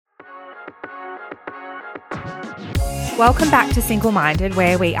Welcome back to Single Minded,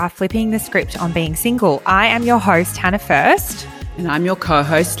 where we are flipping the script on being single. I am your host, Hannah First. And I'm your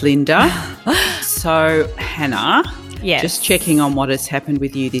co-host, Linda. So, Hannah, yes. Just checking on what has happened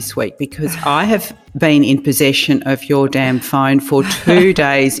with you this week, because I have been in possession of your damn phone for 2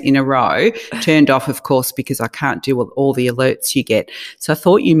 days in a row, turned off, of course, because I can't deal with all the alerts you get. So I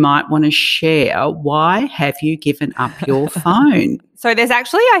thought you might want to share, why have you given up your phone? So there's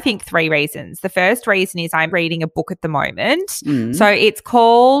actually, I think, 3 reasons. The first reason is I'm reading a book at the moment. So it's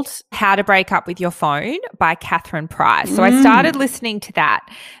called How to Break Up with Your Phone by Catherine Price. So I started listening to that.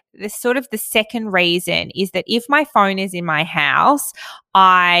 The second reason is that if my phone is in my house,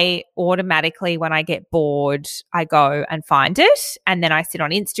 I automatically, when I get bored, I go and find it, and then I sit on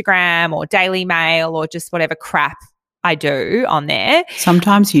Instagram or Daily Mail or just whatever crap I do on there.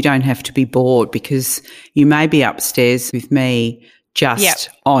 Sometimes you don't have to be bored, because you may be upstairs with me just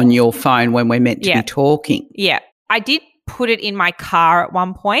on your phone when we're meant to be talking. Yeah. I did put it in my car at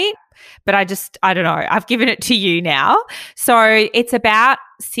one point, but I don't know. I've given it to you now. So it's about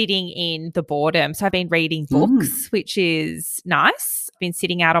sitting in the boredom. So I've been reading books, which is nice. I've been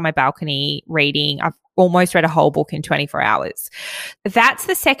sitting out on my balcony reading. I've almost read a whole book in 24 hours. That's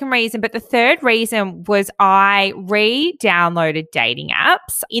the second reason. But the third reason was I re-downloaded dating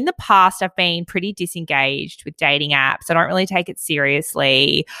apps. In the past, I've been pretty disengaged with dating apps. I don't really take it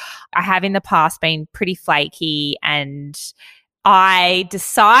seriously. I have in the past been pretty flaky, and I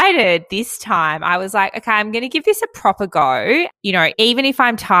decided this time, I was like, okay, I'm going to give this a proper go. You know, even if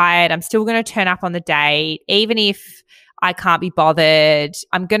I'm tired, I'm still going to turn up on the date. Even if I can't be bothered,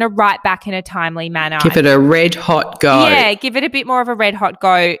 I'm going to write back in a timely manner. Give it a red hot go. Yeah, give it a bit more of a red hot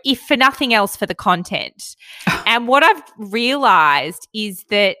go, if for nothing else, for the content. And what I've realised is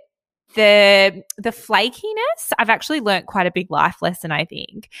that the flakiness, I've actually learnt quite a big life lesson, I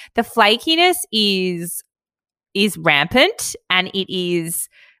think. The flakiness is rampant, and it is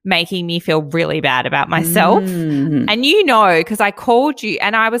making me feel really bad about myself. And you know, because I called you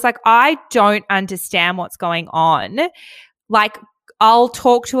and I was like, I don't understand what's going on. Like, I'll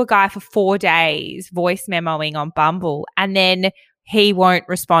talk to a guy for 4 days, voice memoing on Bumble, and then he won't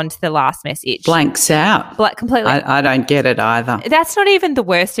respond to the last message. Blanks out. Completely. I don't get it either. That's not even the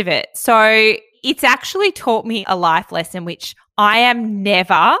worst of it. So it's actually taught me a life lesson, which I am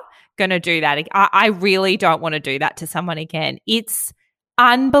never going to do that. I really don't want to do that to someone again. It's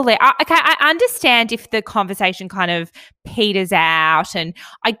unbelievable. Okay, I understand if the conversation kind of peters out, and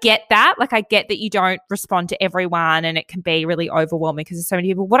I get that. Like, I get that you don't respond to everyone and it can be really overwhelming because there's so many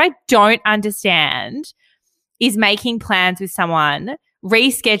people. What I don't understand is making plans with someone,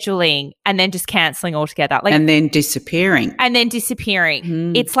 rescheduling, and then just cancelling altogether. And then disappearing.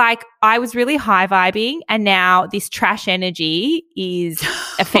 It's like I was really high vibing, and now this trash energy is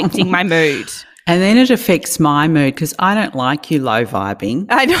affecting my mood. And then it affects my mood, because I don't like you low vibing.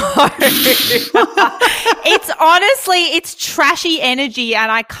 I know. It's trashy energy,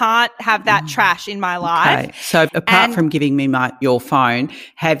 and I can't have that trash in my life. Okay. So apart from giving me your phone,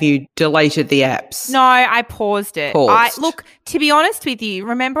 have you deleted the apps? No, I paused it. Look, to be honest with you,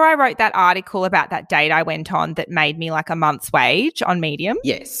 remember I wrote that article about that date I went on that made me like a month's wage on Medium?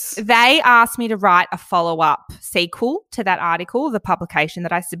 Yes. They asked me to write a follow-up sequel to that article, the publication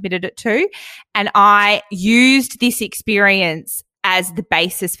that I submitted it to, and I used this experience as the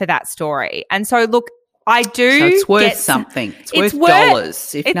basis for that story. And so, look, I do. So it's worth something. It's worth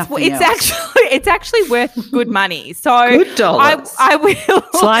dollars, if nothing else. It's actually worth good money. So good dollars. I will.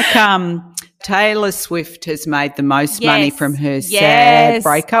 It's like Taylor Swift has made the most money from her sad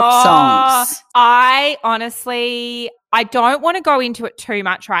breakup songs. I don't want to go into it too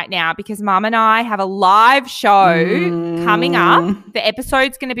much right now, because Mum and I have a live show coming up. The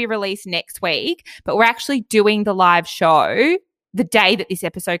episode's going to be released next week, but we're actually doing the live show the day that this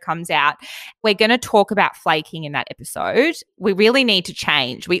episode comes out. We're going to talk about flaking in that episode. We really need to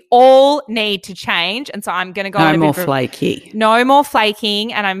change. We all need to change. And so I'm going to go on No more flaky. No more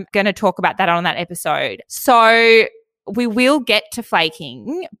flaking. And I'm going to talk about that on that episode. So we will get to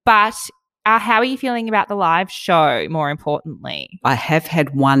flaking, but how are you feeling about the live show, more importantly? I have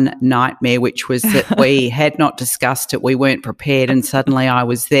had one nightmare, which was that we had not discussed it. We weren't prepared, and suddenly I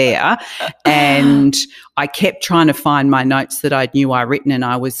was there, and I kept trying to find my notes that I knew I'd written, and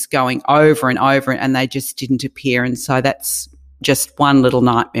I was going over and over, and they just didn't appear. And so that's just one little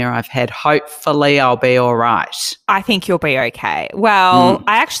nightmare I've had. Hopefully I'll be all right. I think you'll be okay. Well,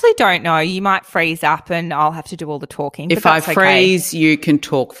 I actually don't know. You might freeze up and I'll have to do all the talking. If I freeze, you can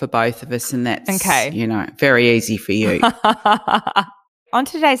talk for both of us, and that's, okay. Very easy for you. On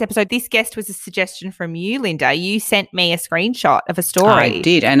today's episode, this guest was a suggestion from you, Linda. You sent me a screenshot of a story. I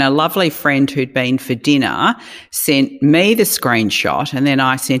did, and a lovely friend who'd been for dinner sent me the screenshot and then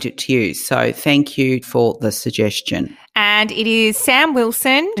I sent it to you. So thank you for the suggestion. And it is Sam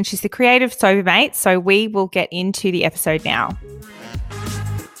Wilson, and she's the creator of Sober Mates. So we will get into the episode now.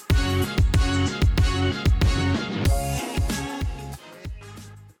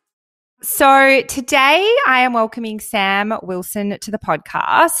 So today I am welcoming Sam Wilson to the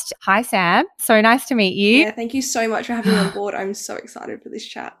podcast. Hi, Sam. So nice to meet you. Yeah, thank you so much for having me on board. I'm so excited for this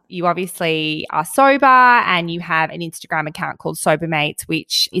chat. You obviously are sober and you have an Instagram account called Sober Mates,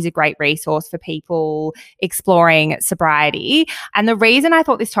 which is a great resource for people exploring sobriety. And the reason I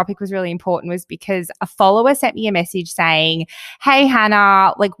thought this topic was really important was because a follower sent me a message saying, hey,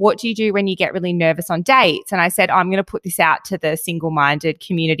 Hannah, like, what do you do when you get really nervous on dates? And I said, I'm going to put this out to the single-minded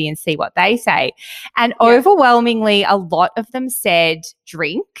community and see what they say. And overwhelmingly, a lot of them said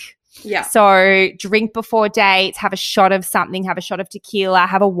drink. Yeah. So drink before dates, have a shot of something, have a shot of tequila,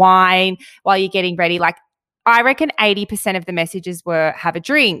 have a wine while you're getting ready. Like, I reckon 80% of the messages were have a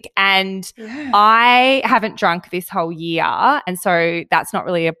drink. And I haven't drunk this whole year. And so that's not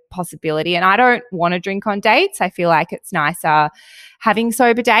really a possibility. And I don't want to drink on dates. I feel like it's nicer having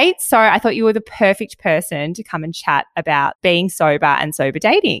sober dates. So I thought you were the perfect person to come and chat about being sober and sober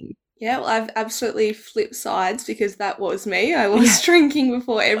dating. Yeah, well, I've absolutely flipped sides because that was me. I was drinking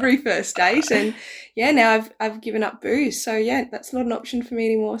before every first date, and now I've given up booze. So that's not an option for me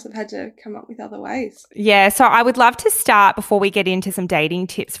anymore. So I've had to come up with other ways. Yeah, so I would love to start before we get into some dating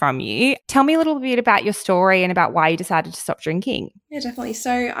tips from you. Tell me a little bit about your story and about why you decided to stop drinking. Yeah, definitely.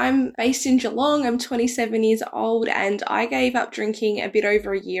 So I'm based in Geelong. I'm 27 years old and I gave up drinking a bit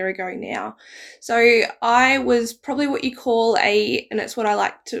over a year ago now. So I was probably what you call and it's what I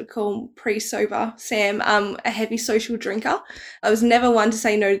like to call pre-sober, Sam, a heavy social drinker. I was never one to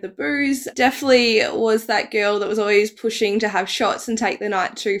say no to the booze. Definitely was that girl that was always pushing to have shots and take the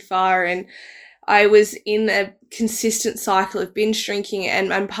night too far. And I was in a consistent cycle of binge drinking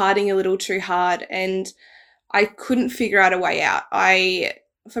and partying a little too hard, and I couldn't figure out a way out.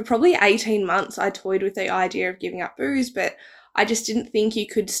 For probably 18 months, I toyed with the idea of giving up booze, but I just didn't think you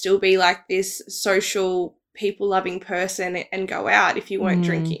could still be like this social, people-loving person and go out if you weren't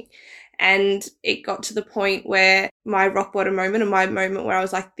drinking. And it got to the point where my rock bottom moment, and my moment where I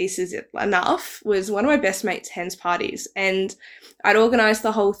was like, this is enough, was one of my best mates' hen's parties. And I'd organised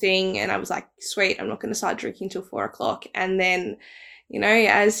the whole thing and I was like, sweet, I'm not going to start drinking till 4:00. And then,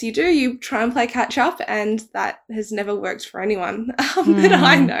 as you do, you try and play catch up, and that has never worked for anyone that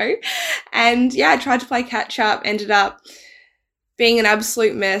I know. And I tried to play catch up, ended up being an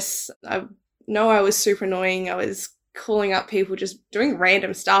absolute mess. I know I was super annoying. I was calling up people, just doing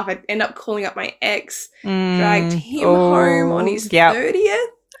random stuff. I'd end up calling up my ex, dragged him home on his 30th.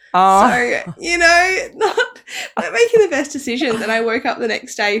 So, not making the best decisions. And I woke up the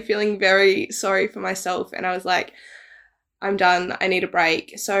next day feeling very sorry for myself. And I was like, I'm done. I need a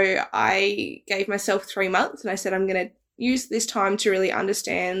break. So I gave myself 3 months and I said, I'm going to use this time to really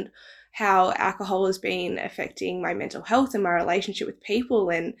understand how alcohol has been affecting my mental health and my relationship with people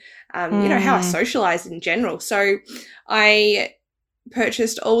and, how I socialize in general. So I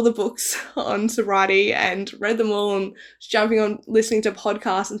purchased all the books on sobriety and read them all and was jumping on listening to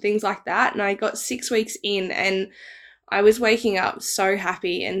podcasts and things like that. And I got 6 weeks in and I was waking up so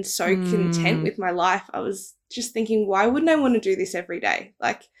happy and so content with my life. I was just thinking, why wouldn't I want to do this every day?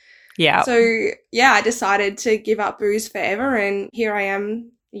 So I decided to give up booze forever, and here I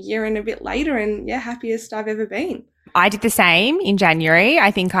am a year and a bit later, and happiest I've ever been. I did the same in January.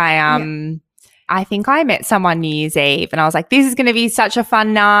 I think I met someone New Year's Eve and I was like, this is going to be such a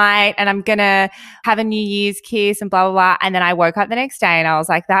fun night and I'm going to have a New Year's kiss and blah, blah, blah. And then I woke up the next day and I was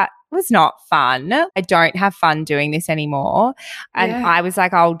like, that was not fun. I don't have fun doing this anymore. And I was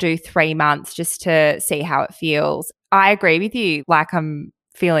like, I'll do 3 months just to see how it feels. I agree with you. Like, I'm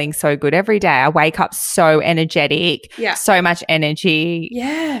feeling so good every day. I wake up so energetic, so much energy.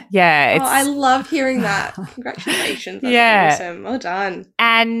 Yeah. I love hearing that. Congratulations. That's awesome. Well done.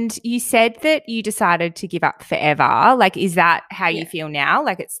 And you said that you decided to give up forever. Like, is that how you feel now?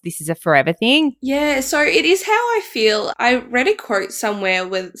 Like, this is a forever thing? Yeah, so it is how I feel. I read a quote somewhere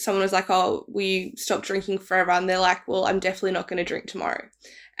where someone was like, oh, will you stop drinking forever? And they're like, well, I'm definitely not going to drink tomorrow.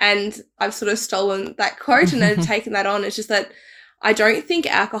 And I've sort of stolen that quote and I've taken that on. It's just that I don't think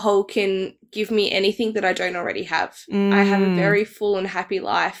alcohol can give me anything that I don't already have. I have a very full and happy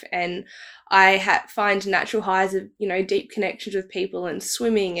life, and I find natural highs of, deep connections with people and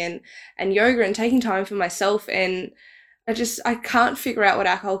swimming and yoga and taking time for myself. And I can't figure out what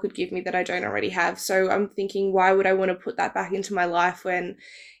alcohol could give me that I don't already have. So I'm thinking, why would I want to put that back into my life when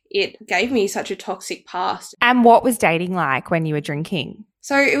it gave me such a toxic past? And what was dating like when you were drinking?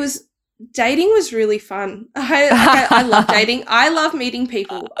 So dating was really fun. I love dating. I love meeting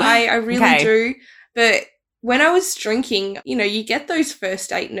people. I really do. But when I was drinking, you know, you get those first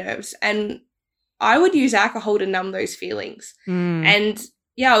date nerves, and I would use alcohol to numb those feelings. And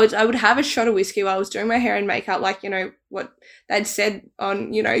yeah, I would have a shot of whiskey while I was doing my hair and makeup, like, you know, what they'd said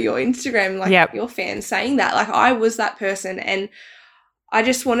on, you know, your Instagram, like your fans saying that. Like, I was that person, and I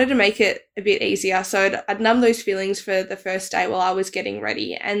just wanted to make it a bit easier. So I'd numb those feelings for the first date while I was getting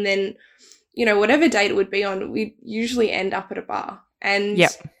ready. And then, you know, whatever date it would be on, we'd usually end up at a bar. And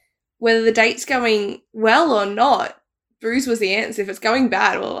whether the date's going well or not, booze was the answer. If it's going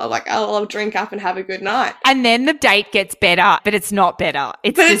bad, well, I'll drink up and have a good night. And then the date gets better, but it's not better.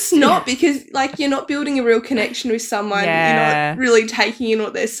 It's not, because like, you're not building a real connection with someone. You're not really taking in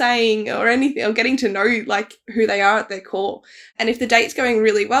what they're saying or anything, or getting to know like who they are at their core. And if the date's going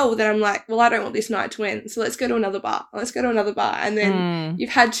really well, then I'm like, well, I don't want this night to end. So let's go to another bar. And then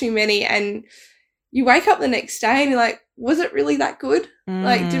you've had too many, and you wake up the next day and you're like, was it really that good?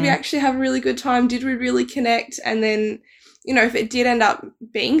 Like, did we actually have a really good time? Did we really connect? And then, you know, if it did end up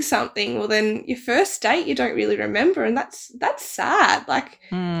being something, well, then your first date you don't really remember, and that's sad. Like,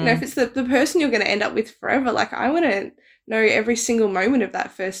 you know, if it's the person you're going to end up with forever, like, I want to know every single moment of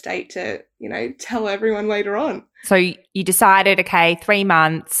that first date to, you know, tell everyone later on. So you decided, okay, 3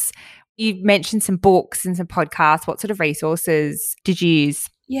 months. You mentioned some books and some podcasts. What sort of resources did you use?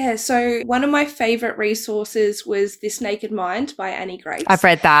 Yeah, so one of my favourite resources was This Naked Mind by Annie Grace. I've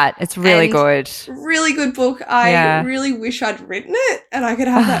read that. It's really good. Really good book. I really wish I'd written it and I could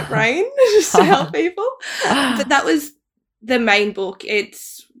have that brain just to help people. But that was the main book.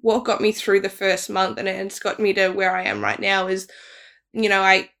 It's what got me through the first month, and it's got me to where I am right now. Is, you know,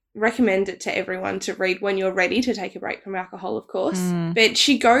 I recommend it to everyone to read when you're ready to take a break from alcohol, of course. But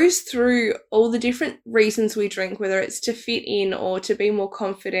she goes through all the different reasons we drink, whether it's to fit in or to be more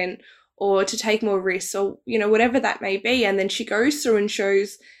confident or to take more risks, or, you know, whatever that may be. And then she goes through and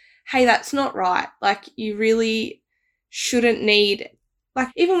shows, hey, that's not right. Like, you really shouldn't need, like,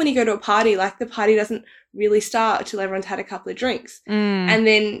 even when you go to a party, like, the party doesn't really start until everyone's had a couple of drinks. And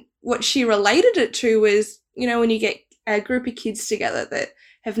then what she related it to was, you know, when you get a group of kids together that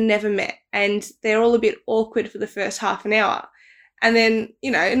have never met and they're all a bit awkward for the first half an hour. And then, you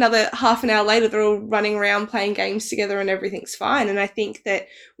know, another half an hour later, they're all running around playing games together and everything's fine. And I think that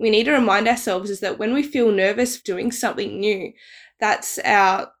we need to remind ourselves is that when we feel nervous doing something new, that's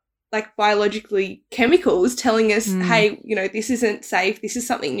our, like, biologically chemicals telling us, hey, you know, this isn't safe. This is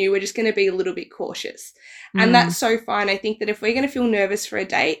something new. We're just going to be a little bit cautious. And that's so fine. I think that if we're going to feel nervous for a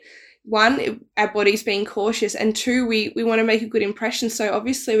date, one, our body's being cautious, and two, we want to make a good impression. So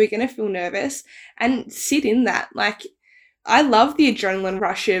obviously we're going to feel nervous and sit in that. Like, I love the adrenaline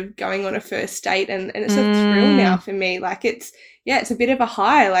rush of going on a first date, and it's a thrill now for me. Like, it's a bit of a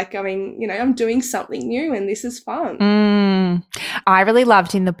high, like going, you know, I'm doing something new and this is fun. I really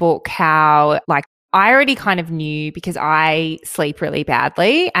loved in the book how, like, I already kind of knew because I sleep really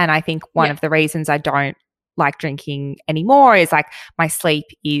badly, and I think one of the reasons I don't like drinking anymore is like my sleep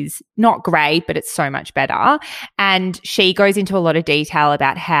is not great, but it's so much better. And she goes into a lot of detail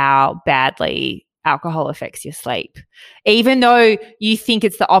about how badly alcohol affects your sleep. Even though you think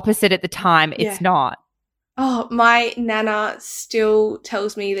it's the opposite at the time, it's not. Oh, my nana still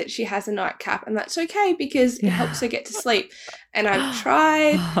tells me that she has a nightcap, and that's okay because it helps her get to sleep. And I've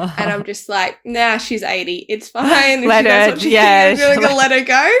tried, and I'm just like, nah, she's 80. It's fine. Let her, I'm really going to let her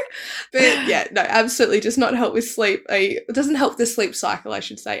go. But yeah, no, absolutely does not help with sleep. It doesn't help the sleep cycle, I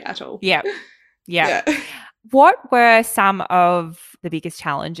should say, at all. Yeah. What were some of the biggest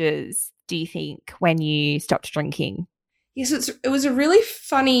challenges, do you think, when you stopped drinking? Yes, it was a really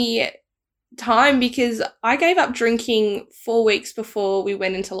funny time because I gave up drinking 4 weeks before we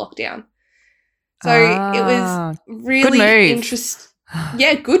went into lockdown. So it was really interesting.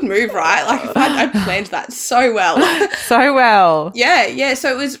 Yeah, good move, right? Like, I planned that so well. So well. Yeah. So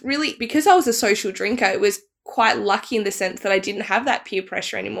it was really, because I was a social drinker, it was quite lucky in the sense that I didn't have that peer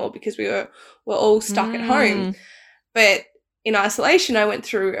pressure anymore because we were all stuck at home. But in isolation, I went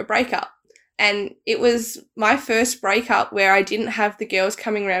through a breakup. And it was my first breakup where I didn't have the girls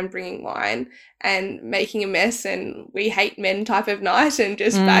coming around bringing wine and making a mess and we hate men type of night and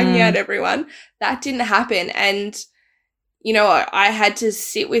just banging out everyone. That didn't happen. And, you know, I had to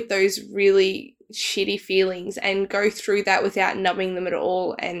sit with those really shitty feelings and go through that without numbing them at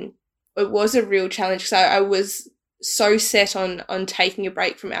all. And it was a real challenge. So I was so set on taking a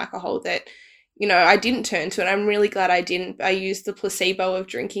break from alcohol that, you know, I didn't turn to it. I'm really glad I didn't. I used the placebo of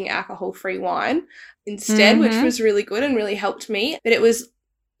drinking alcohol-free wine instead, which was really good and really helped me. But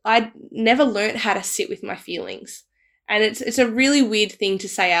I'd never learnt how to sit with my feelings. And it's a really weird thing to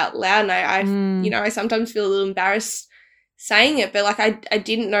say out loud. And you know, I sometimes feel a little embarrassed saying it, but like I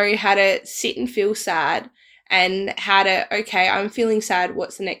didn't know how to sit and feel sad and how to, okay, I'm feeling sad.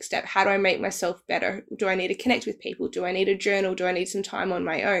 What's the next step? How do I make myself better? Do I need to connect with people? Do I need a journal? Do I need some time on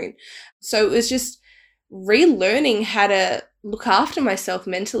my own? So it was just relearning how to look after myself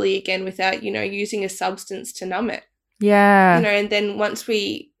mentally again without, you know, using a substance to numb it. Yeah. You know, and then once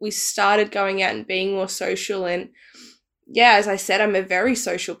we started going out and being more social, and yeah, as I said, I'm a very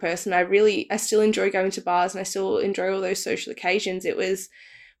social person. I still enjoy going to bars and I still enjoy all those social occasions. It was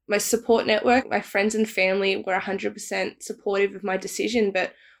my support network. My friends and family were 100% supportive of my decision.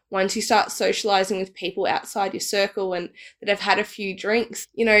 But once you start socializing with people outside your circle and that have had a few drinks,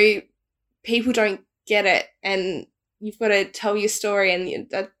 you know, people don't get it. And you've got to tell your story, and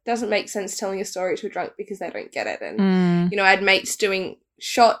that doesn't make sense telling a story to a drunk because they don't get it. And, you know, I had mates doing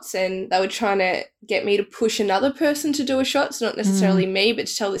shots and they were trying to get me to push another person to do a shot. So not necessarily me, but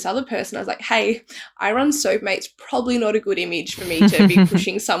to tell this other person. I was like, hey, I run Soap Mates, probably not a good image for me to be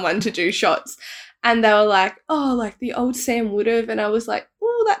pushing someone to do shots. And they were like, oh, like the old Sam would have. And I was like,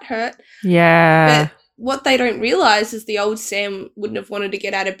 oh, that hurt. Yeah. But what they don't realize is the old Sam wouldn't have wanted to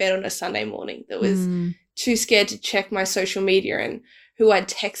get out of bed on a Sunday morning. That was too scared to check my social media and who I'd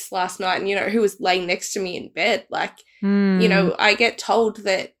text last night and, you know, who was laying next to me in bed. Like, you know, I get told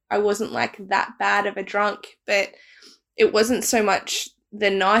that I wasn't like that bad of a drunk, but it wasn't so much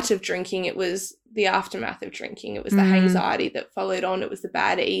the night of drinking. It was the aftermath of drinking. It was the anxiety that followed on. It was the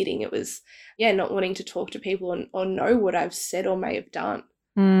bad eating. It was, yeah, not wanting to talk to people or know what I've said or may have done.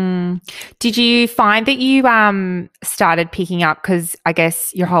 Did you find that you started picking up, because I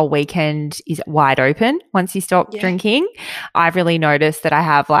guess your whole weekend is wide open once you stop drinking? I've really noticed that I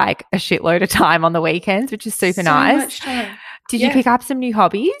have like a shitload of time on the weekends, which is super nice. Much time. Did you pick up some new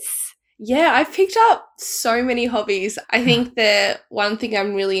hobbies? Yeah, I've picked up so many hobbies. I think the one thing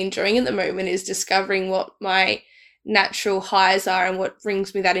I'm really enjoying at the moment is discovering what my natural highs are and what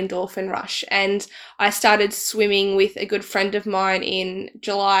brings me that endorphin rush. And I started swimming with a good friend of mine in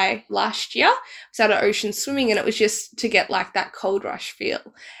July last year. I started ocean swimming, and it was just to get like that cold rush feel.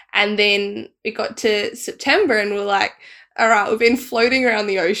 And then it got to September and we're like, all right, we've been floating around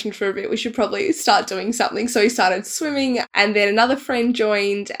the ocean for a bit. We should probably start doing something. So we started swimming, and then another friend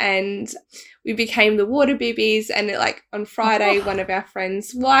joined and we became the water bibbies. And like on Friday, one of our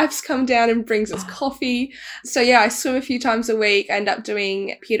friends' wives come down and brings us coffee. So yeah, I swim a few times a week. I end up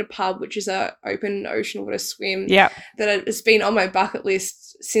doing Pier to Pub, which is a open ocean water swim that has been on my bucket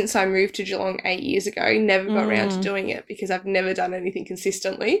list since I moved to Geelong 8 years ago. Never got around to doing it because I've never done anything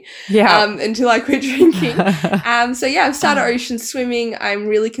consistently until I quit drinking. So yeah, I've started ocean swimming. I'm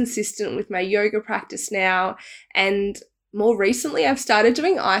really consistent with my yoga practice now, and more recently, I've started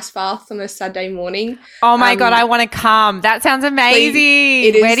doing ice baths on a Saturday morning. Oh my God, I want to come. That sounds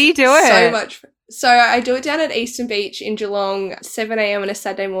amazing. Where do you do it? So much. So I do it down at Eastern Beach in Geelong, 7 a.m. on a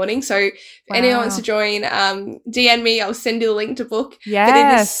Saturday morning. So if anyone wants to join, DM me. I'll send you the link to book. Yes. But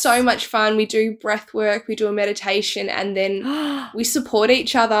it is so much fun. We do breath work, we do a meditation, and then we support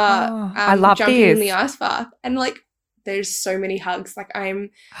each other. I love jumping this. in the ice bath. And like, there's so many hugs. Like, I'm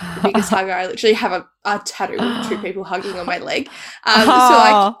the biggest hugger. I literally have a tattoo with two people hugging on my leg. So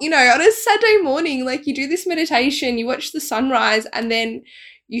like, you know, on a Saturday morning, like you do this meditation, you watch the sunrise, and then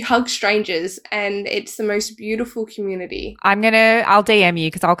you hug strangers, and it's the most beautiful community. I'll DM you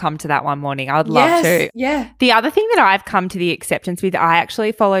because I'll come to that one morning. I would love to. Yeah. The other thing that I've come to the acceptance with, I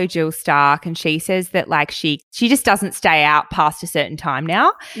actually follow Jill Stark, and she says that like she just doesn't stay out past a certain time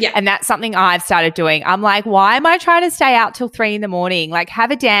now. Yeah. And that's something I've started doing. I'm like, why am I trying to stay out till 3 a.m? Like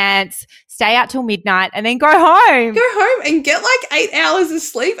have a dance, stay out till midnight, and then go home. Go home and get like 8 hours of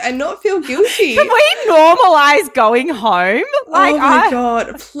sleep and not feel guilty. Can we normalize going home? Like, oh my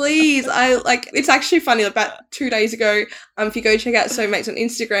God, please. It's actually funny. About 2 days ago, if you go check out So Mates on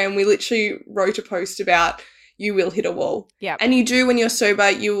Instagram, we literally wrote a post about you will hit a wall. Yeah. And you do when you're sober,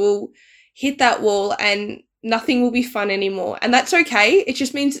 you will hit that wall and nothing will be fun anymore. And that's okay. It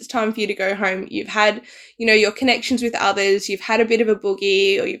just means it's time for you to go home. You've had, you know, your connections with others, you've had a bit of a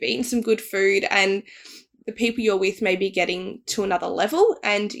boogie, or you've eaten some good food, and the people you're with may be getting to another level,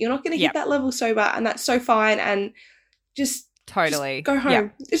 and you're not going to hit that level sober, and that's so fine. And just go home.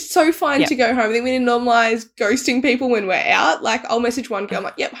 Yep. It's so fine to go home. I think we need to normalize ghosting people when we're out. Like, I'll message one girl, I'm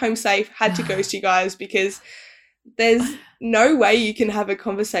like, yep, home safe, had to ghost you guys, because there's no way you can have a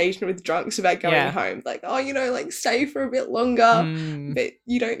conversation with drunks about going home. Like, oh, you know, like stay for a bit longer, but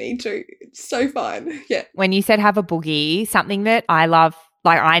you don't need to. It's so fun. Yeah. When you said have a boogie, something that I love,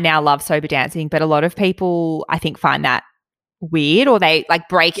 like I now love sober dancing, but a lot of people I think find that weird, or they like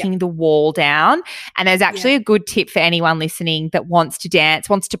breaking the wall down. And there's actually a good tip for anyone listening that wants to dance,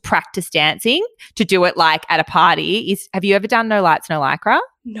 wants to practice dancing, to do it like at a party is, have you ever done No Lights, No Lycra?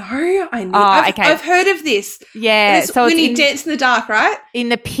 No, I've heard of this. Yeah. So when you dance in the dark, right? In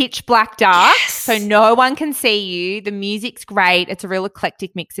the pitch black dark. Yes. So no one can see you. The music's great. It's a real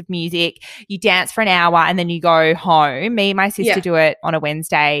eclectic mix of music. You dance for an hour and then you go home. Me and my sister do it on a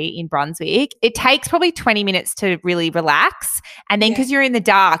Wednesday in Brunswick. It takes probably 20 minutes to really relax. And then because you're in the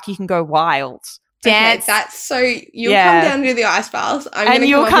dark, you can go wild. Dance. Okay, that's so you'll come down to the ice bars. And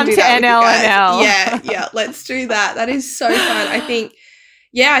you'll come to NLNL. Yeah. Let's do that. That is so fun. I think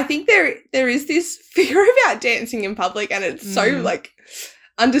there is this fear about dancing in public, and it's so like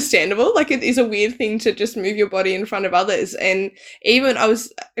understandable. Like it is a weird thing to just move your body in front of others. And even I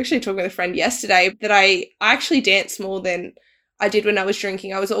was actually talking with a friend yesterday that I actually dance more than I did when I was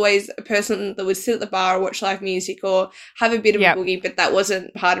drinking. I was always a person that would sit at the bar or watch live music or have a bit of a boogie, but that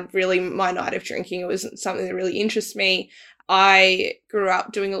wasn't part of really my night of drinking. It wasn't something that really interests me. I grew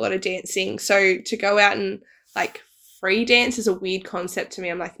up doing a lot of dancing. So to go out and like free dance is a weird concept to me.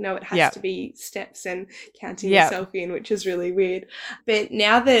 I'm like, no, it has to be steps and counting yourself in, which is really weird. But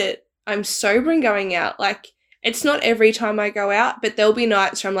now that I'm sober and going out, like it's not every time I go out, but there'll be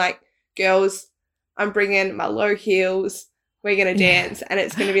nights where I'm like, girls, I'm bringing my low heels. We're going to dance and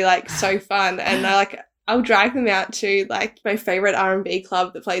it's going to be like so fun. And I'll drag them out to like my favorite R&B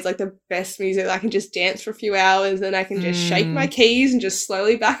club that plays like the best music. I can just dance for a few hours and I can just shake my keys and just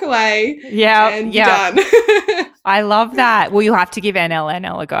slowly back away. And be done. I love that. Well, you'll have to give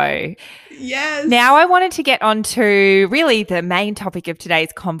NLNL a go. Yes. Now I wanted to get on to really the main topic of today's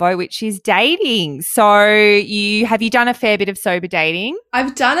convo, which is dating. So have you done a fair bit of sober dating?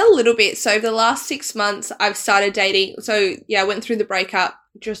 I've done a little bit. So over the last 6 months, I've started dating. So I went through the breakup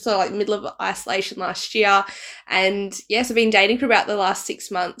just like middle of isolation last year. And yes, I've been dating for about the last 6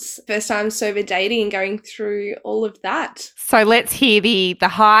 months. First time sober dating and going through all of that. So let's hear the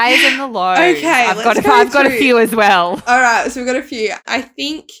highs and the lows. Okay, I've got a few as well. All right, so we've got a few. I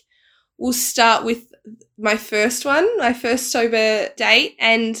think we'll start with my first sober date.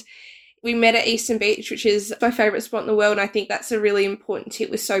 And we met at Eastern Beach, which is my favourite spot in the world. And I think that's a really important tip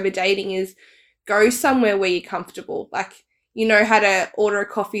with sober dating is go somewhere where you're comfortable. Like, you know how to order a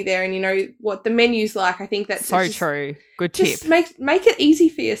coffee there and you know what the menu's like. I think that's so true. Good tip. Just make it easy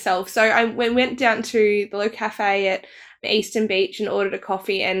for yourself. So we went down to the local cafe at Eastern Beach and ordered a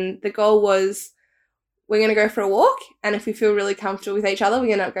coffee, and the goal was we're going to go for a walk, and if we feel really comfortable with each other, we're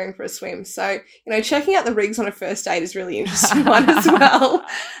going to end up going for a swim. So, checking out the rigs on a first date is really interesting one as well.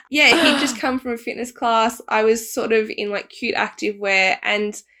 Yeah, he'd just come from a fitness class. I was sort of in like cute active wear,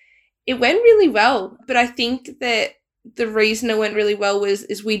 and it went really well. But I think that the reason it went really well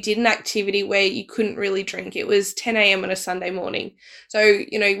is we did an activity where you couldn't really drink. It was 10 a.m. on a Sunday morning. So,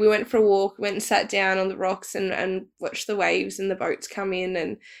 we went for a walk, went and sat down on the rocks and watched the waves and the boats come in,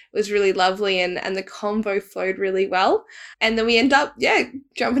 and it was really lovely, and the convo flowed really well. And then we end up,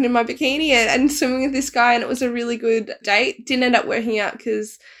 jumping in my bikini and swimming with this guy, and it was a really good date. Didn't end up working out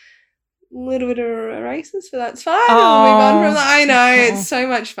because a little bit of a racist, but that's fine. We'll move on from that. I know, it's so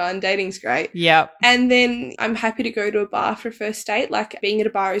much fun. Dating's great. Yep. And then I'm happy to go to a bar for a first date. Like being at a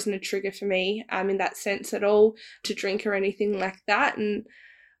bar isn't a trigger for me in that sense at all, to drink or anything like that. And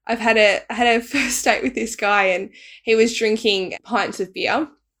I had a first date with this guy, and he was drinking pints of beer.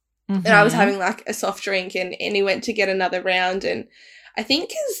 And I was having like a soft drink, and he went to get another round, and I think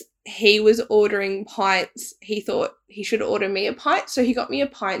because he was ordering pints, he thought he should order me a pint. So he got me a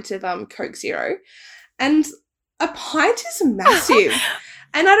pint of Coke Zero. And a pint is massive.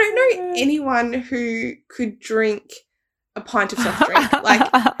 And I don't know anyone who could drink a pint of soft drink.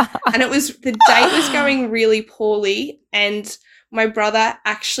 And the date was going really poorly, and my brother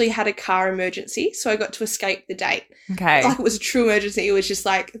actually had a car emergency, so I got to escape the date. Okay. Like it was a true emergency. It was just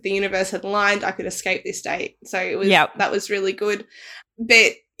like the universe had aligned. I could escape this date. So that was really good.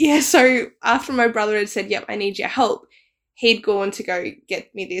 But yeah, so after my brother had said, yep, I need your help, he'd gone to go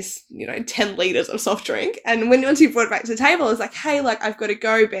get me this, 10 litres of soft drink. And once he brought it back to the table, I was like, hey, I've got to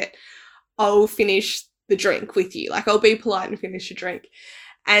go, but I'll finish the drink with you. I'll be polite and finish the drink.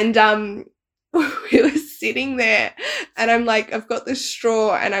 And we were sitting there and I'm like, I've got this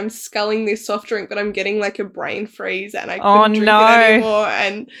straw and I'm sculling this soft drink, but I'm getting like a brain freeze and I couldn't drink it anymore.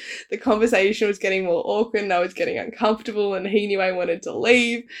 And the conversation was getting more awkward and I was getting uncomfortable and he knew I wanted to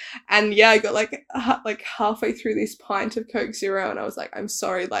leave. And yeah, I got like halfway through this pint of Coke Zero and I was like, I'm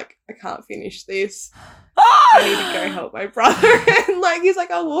sorry, like I can't finish this. I need to go help my brother. And like, he's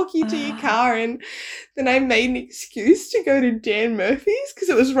like, I'll walk you to your car. And then I made an excuse to go to Dan Murphy's because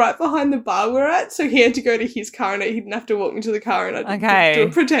it was right behind the bar we're at. So he had to go to his car and he didn't have to walk me to the car and I didn't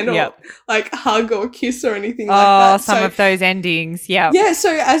do a pretend or like hug or kiss or anything like that. Oh, some of those endings. Yeah. Yeah. So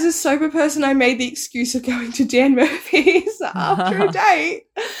as a sober person, I made the excuse of going to Dan Murphy's after a date.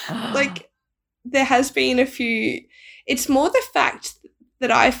 Like there has been a few, it's more the fact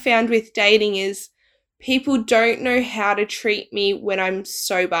that I found with dating is people don't know how to treat me when I'm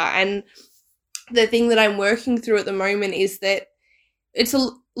sober. And the thing that I'm working through at the moment is that it's a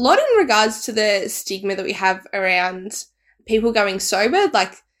lot in regards to the stigma that we have around people going sober.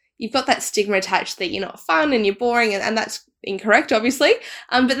 Like you've got that stigma attached that you're not fun and you're boring and that's incorrect, obviously.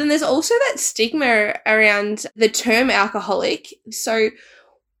 But then there's also that stigma around the term alcoholic. So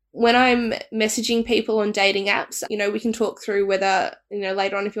when I'm messaging people on dating apps, you know, we can talk through whether, you know,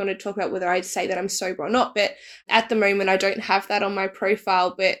 later on if you want to talk about whether I'd say that I'm sober or not. But at the moment, I don't have that on my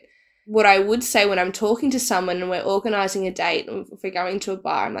profile. But what I would say when I'm talking to someone and we're organising a date, if we're going to a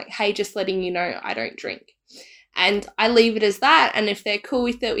bar, I'm like, hey, just letting you know I don't drink. And I leave it as that. And if they're cool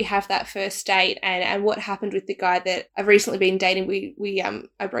with it, we have that first date. And what happened with the guy that I've recently been dating,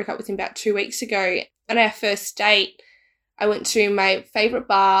 I broke up with him about 2 weeks ago. And our first date, I went to my favourite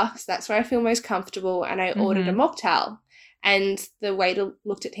bar, so that's where I feel most comfortable, and I ordered a mocktail. And the waiter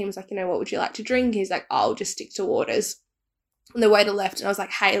looked at him and was like, you know, what would you like to drink? He's like, oh, I'll just stick to waters. And the waiter left and I was like,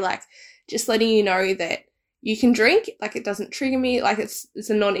 hey, like, just letting you know that you can drink. Like, it doesn't trigger me. Like, it's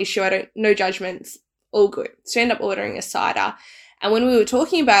a non-issue. No judgments. All good. So I ended up ordering a cider. And when we were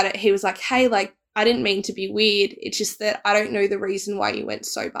talking about it, he was like, hey, like, I didn't mean to be weird. It's just that I don't know the reason why you went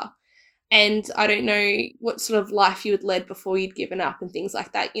sober. And I don't know what sort of life you had led before you'd given up and things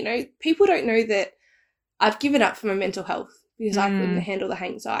like that. You know, people don't know that I've given up for my mental health because I couldn't handle the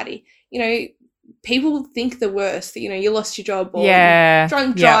anxiety. You know, people think the worst, that, you know, you lost your job or you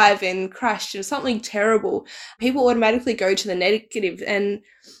drunk drive and crashed or something terrible. People automatically go to the negative. And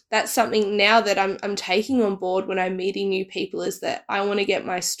that's something now that I'm taking on board when I'm meeting new people, is that I want to get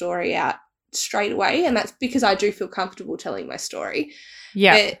my story out straight away. And that's because I do feel comfortable telling my story.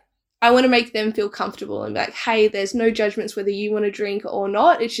 Yeah. But I want to make them feel comfortable and be like, hey, there's no judgments whether you want to drink or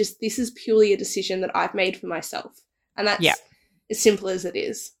not. It's just, this is purely a decision that I've made for myself. And that's as simple as it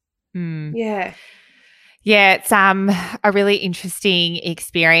is. Yeah. Yeah, it's a really interesting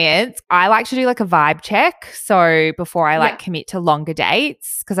experience. I like to do like a vibe check. So before I commit to longer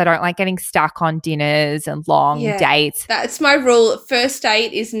dates, because I don't like getting stuck on dinners and long dates. That's my rule. First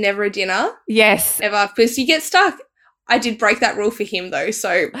date is never a dinner. Yes. Ever, because you get stuck. I did break that rule for him though,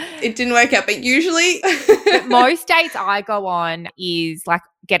 so it didn't work out. But usually but most dates I go on is like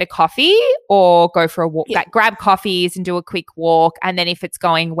get a coffee or go for a walk, like grab coffees and do a quick walk. And then if it's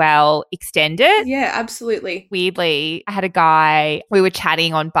going well, extend it. Yeah, absolutely. Weirdly, I had a guy, we were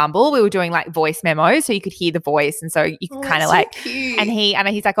chatting on Bumble. We were doing like voice memos so you could hear the voice. And so you could kind of like, so cute. and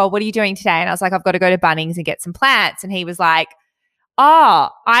he's like, oh, what are you doing today? And I was like, I've got to go to Bunnings and get some plants. And he was like, oh,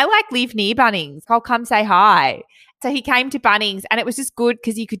 I like live near Bunnings. I'll come say hi. So he came to Bunnings and it was just good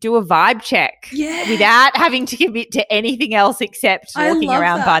because you could do a vibe check without having to commit to anything else except walking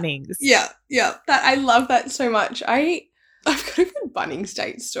around Bunnings. Yeah. I love that so much. I've got a good Bunnings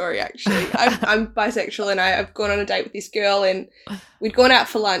date story, actually. I'm bisexual and I've gone on a date with this girl and we'd gone out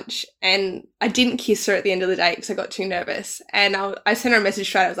for lunch and I didn't kiss her at the end of the date because I got too nervous. And I sent her a message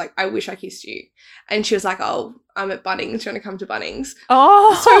straight. I was like, I wish I kissed you. And she was like, oh, I'm at Bunnings. Do you want to come to Bunnings?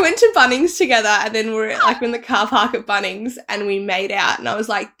 Oh. So we went to Bunnings together and then we're like in the car park at Bunnings and we made out. And I was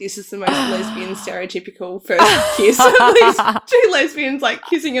like, this is the most lesbian stereotypical first kiss. At least 2 lesbians like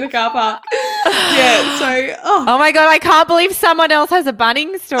kissing in a car park. Yeah, so, oh my God, I can't believe someone else has a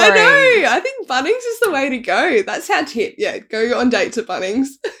Bunnings story. I know. I think Bunnings is the way to go. That's how tip. Yeah, go on dates at Bunnings.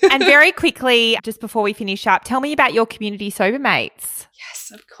 And very quickly, just before we finish up, tell me about your community Sober Mates.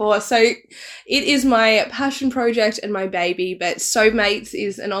 Yes, of course. So it is my passion project and my baby, but Sober Mates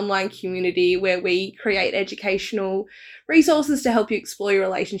is an online community where we create educational resources to help you explore your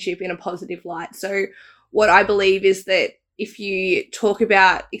relationship in a positive light. So what I believe is that if you talk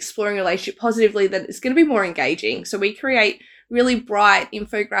about exploring a relationship positively, that it's going to be more engaging. So we create really bright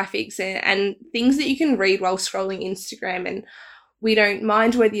infographics and things that you can read while scrolling Instagram, and we don't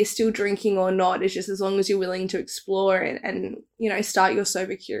mind whether you're still drinking or not. It's just as long as you're willing to explore and you know, start your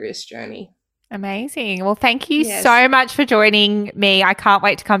sober curious journey. Amazing. Well, thank you Yes. so much for joining me. I can't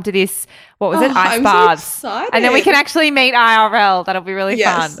wait to come to this. What was it? Ice I'm baths. so excited. And then we can actually meet IRL. That'll be really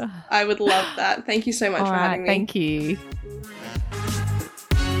Yes, fun. I would love that. Thank you so much All for right, having me. thank you.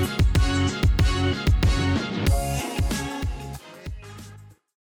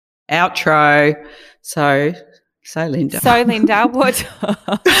 Outro. So Linda. So, Linda, what?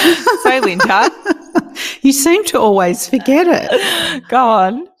 So, Linda, You seem to always forget it. go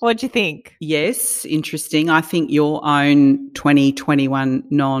on. What do you think? Yes, interesting. I think your own 2021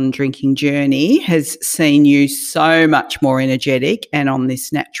 non-drinking journey has seen you so much more energetic and on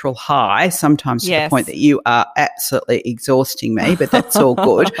this natural high, sometimes to the Yes. point that you are absolutely exhausting me, but that's all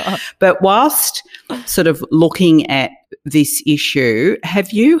good. But whilst sort of looking at this issue,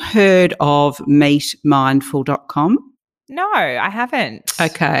 have you heard of meetmindful.com? No, I haven't.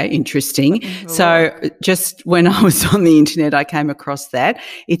 Okay, interesting. Let me have a So just when I was on the internet, I came across that.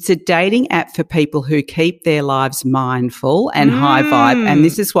 It's a dating app for people who keep their lives mindful and high vibe. And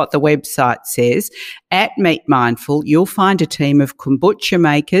this is what the website says. At Meet Mindful, you'll find a team of kombucha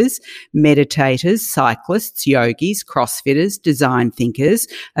makers, meditators, cyclists, yogis, crossfitters, design thinkers,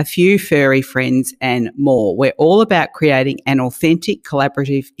 a few furry friends and more. We're all about creating an authentic,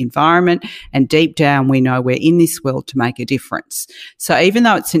 collaborative environment, and deep down we know we're in this world to make a difference. So even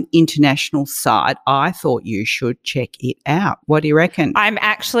though it's an international site, I thought you should check it out. What do you reckon? I'm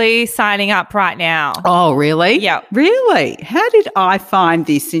actually signing up right now. Oh, really? Yeah. Really? How did I find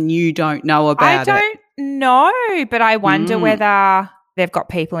this and you don't know about I it? don't know, but I wonder whether they've got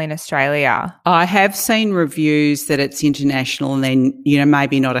people in Australia. I have seen reviews that it's international and then,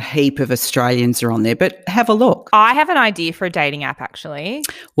 maybe not a heap of Australians are on there, but have a look. I have an idea for a dating app, actually.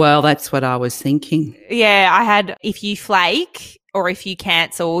 Well, that's what I was thinking. Yeah, I had if you flake or if you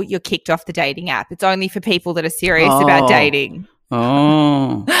cancel, you're kicked off the dating app. It's only for people that are serious about dating.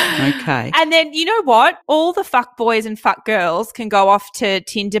 Oh, okay. And then you know what? All the fuck boys and fuck girls can go off to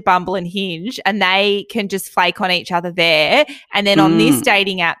Tinder, Bumble and Hinge and they can just flake on each other there. And then on this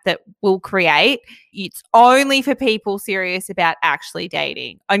dating app that we'll create, it's only for people serious about actually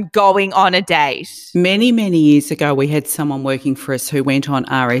dating and going on a date. Many, many years ago, we had someone working for us who went on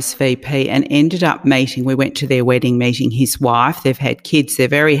RSVP and ended up meeting. We went to their wedding, meeting his wife. They've had kids. They're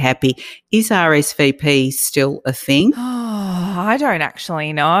very happy. Is RSVP still a thing? Oh, I don't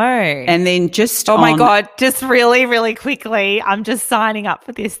actually know. And then just oh my God, just really, really quickly, I'm just signing up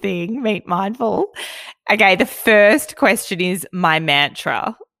for this thing, Meet Mindful. Okay, the first question is my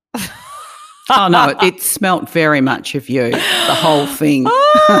mantra. Oh, no, it smelt very much of you, the whole thing.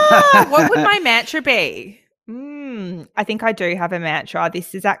 Oh, what would my mantra be? I think I do have a mantra.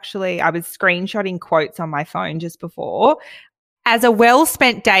 This is actually, I was screenshotting quotes on my phone just before. As a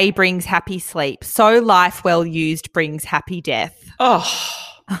well-spent day brings happy sleep, so life well used brings happy death.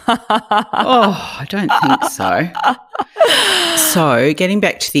 I don't think so. So, getting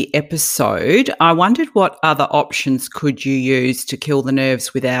back to the episode, I wondered what other options could you use to kill the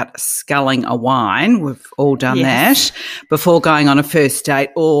nerves without sculling a wine. We've all done that before going on a first date,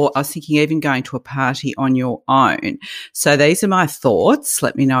 or I was thinking even going to a party on your own. So these are my thoughts.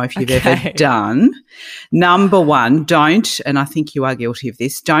 Let me know if you've ever done. Number one, don't, and I think you are guilty of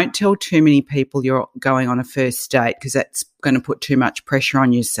this, don't tell too many people you're going on a first date because that's going to put too much pressure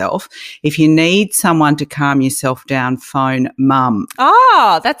on yourself. If you need someone to calm yourself down, phone mum.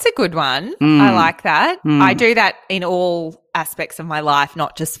 Oh, that's a good one. I like that. I do that in all aspects of my life,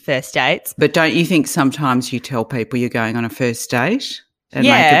 not just first dates. But don't you think sometimes you tell people you're going on a first date and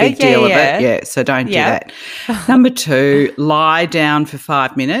Yeah, make a big deal yeah. of it? Yeah, so don't do Yeah. that. Number two, lie down for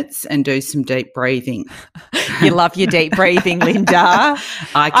 5 minutes and do some deep breathing. You love your deep breathing, Linda.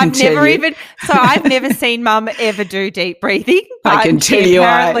 I've never seen mum ever do deep breathing. I can tell you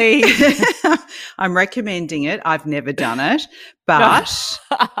apparently. I'm recommending it. I've never done it. But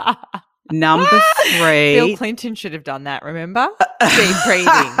number three. Bill Clinton should have done that, remember? Deep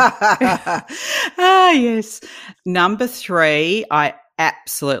breathing. Yes. Number three, I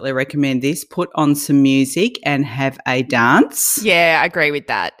absolutely recommend this. Put on some music and have a dance. Yeah, I agree with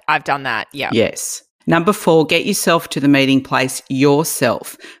that. I've done that. Yeah. Yes. Number four, get yourself to the meeting place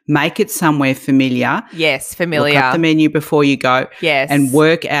yourself. Make it somewhere familiar. Yes, Look familiar. up the menu before you go. Yes. And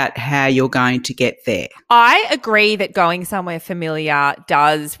work out how you're going to get there. I agree that going somewhere familiar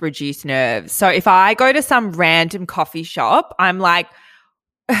does reduce nerves. So if I go to some random coffee shop, I'm like,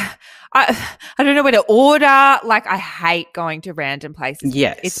 I don't know where to order. Like, I hate going to random places.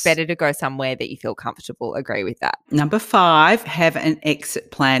 Yes. It's better to go somewhere that you feel comfortable. Agree with that. Number 5, have an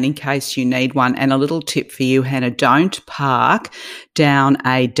exit plan in case you need one. And a little tip for you, Hannah, don't park down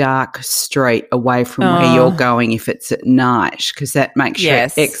a dark street away from where you're going if it's at night, because that makes your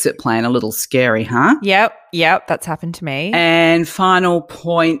exit plan a little scary, huh? Yep, that's happened to me. And final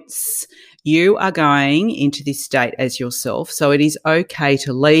points. You are going into this date as yourself, so it is okay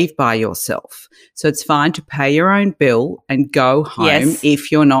to leave by yourself. So it's fine to pay your own bill and go home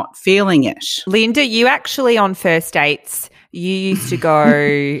if you're not feeling it. Linda, you actually on first dates, you used to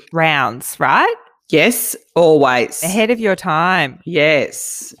go rounds, right? Yes, always. Ahead of your time.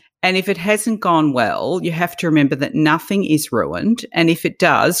 Yes. And if it hasn't gone well, you have to remember that nothing is ruined. And if it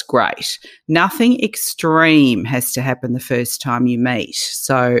does, great. Nothing extreme has to happen the first time you meet.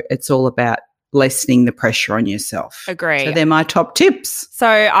 So it's all about lessening the pressure on yourself. Agree. So they're my top tips. So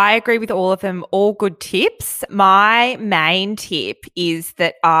I agree with all of them, all good tips. My main tip is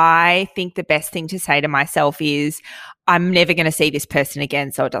that I think the best thing to say to myself is I'm never going to see this person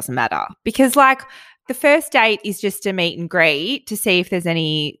again, so it doesn't matter. Because like the first date is just a meet and greet to see if there's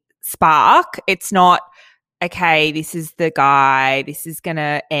any spark. It's not, okay, this is the guy, this is going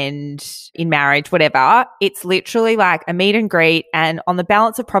to end in marriage, whatever. It's literally like a meet and greet, and on the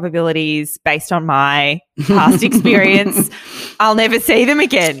balance of probabilities based on my past experience, I'll never see them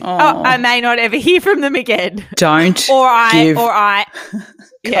again. Oh, I may not ever hear from them again. Don't Go on.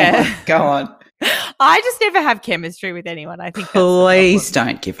 I just never have chemistry with anyone. I think please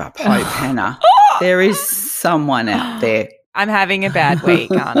don't give up hope, Hannah. There is someone out there. I'm having a bad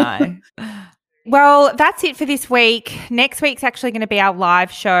week, aren't I? Well, that's it for this week. Next week's actually going to be our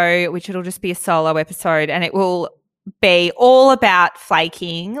live show, which it'll just be a solo episode, and it will be all about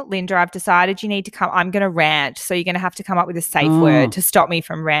flaking. Linda, I've decided you need to come. I'm going to rant, so you're going to have to come up with a safe word to stop me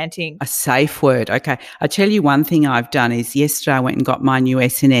from ranting. A safe word. Okay. I'll tell you one thing I've done is yesterday I went and got my new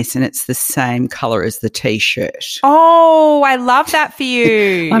S&S, and it's the same colour as the T-shirt. Oh, I love that for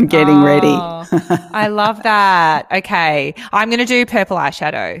you. I'm getting ready. I love that. Okay. I'm going to do purple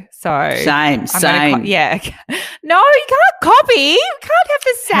eyeshadow. So Same. Yeah. No, you can't copy. You can't have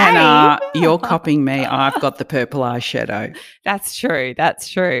the same. Hannah, you're copying me. I've got the purple eyeshadow. That's true.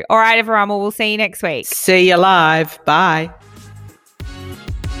 All right, everyone. Well, we'll see you next week. See you live. Bye.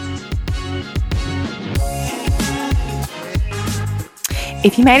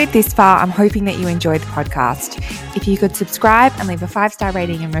 If you made it this far, I'm hoping that you enjoyed the podcast. If you could subscribe and leave a 5-star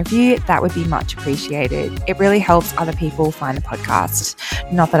rating and review, that would be much appreciated. It really helps other people find the podcast.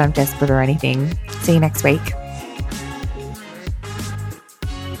 Not that I'm desperate or anything. See you next week.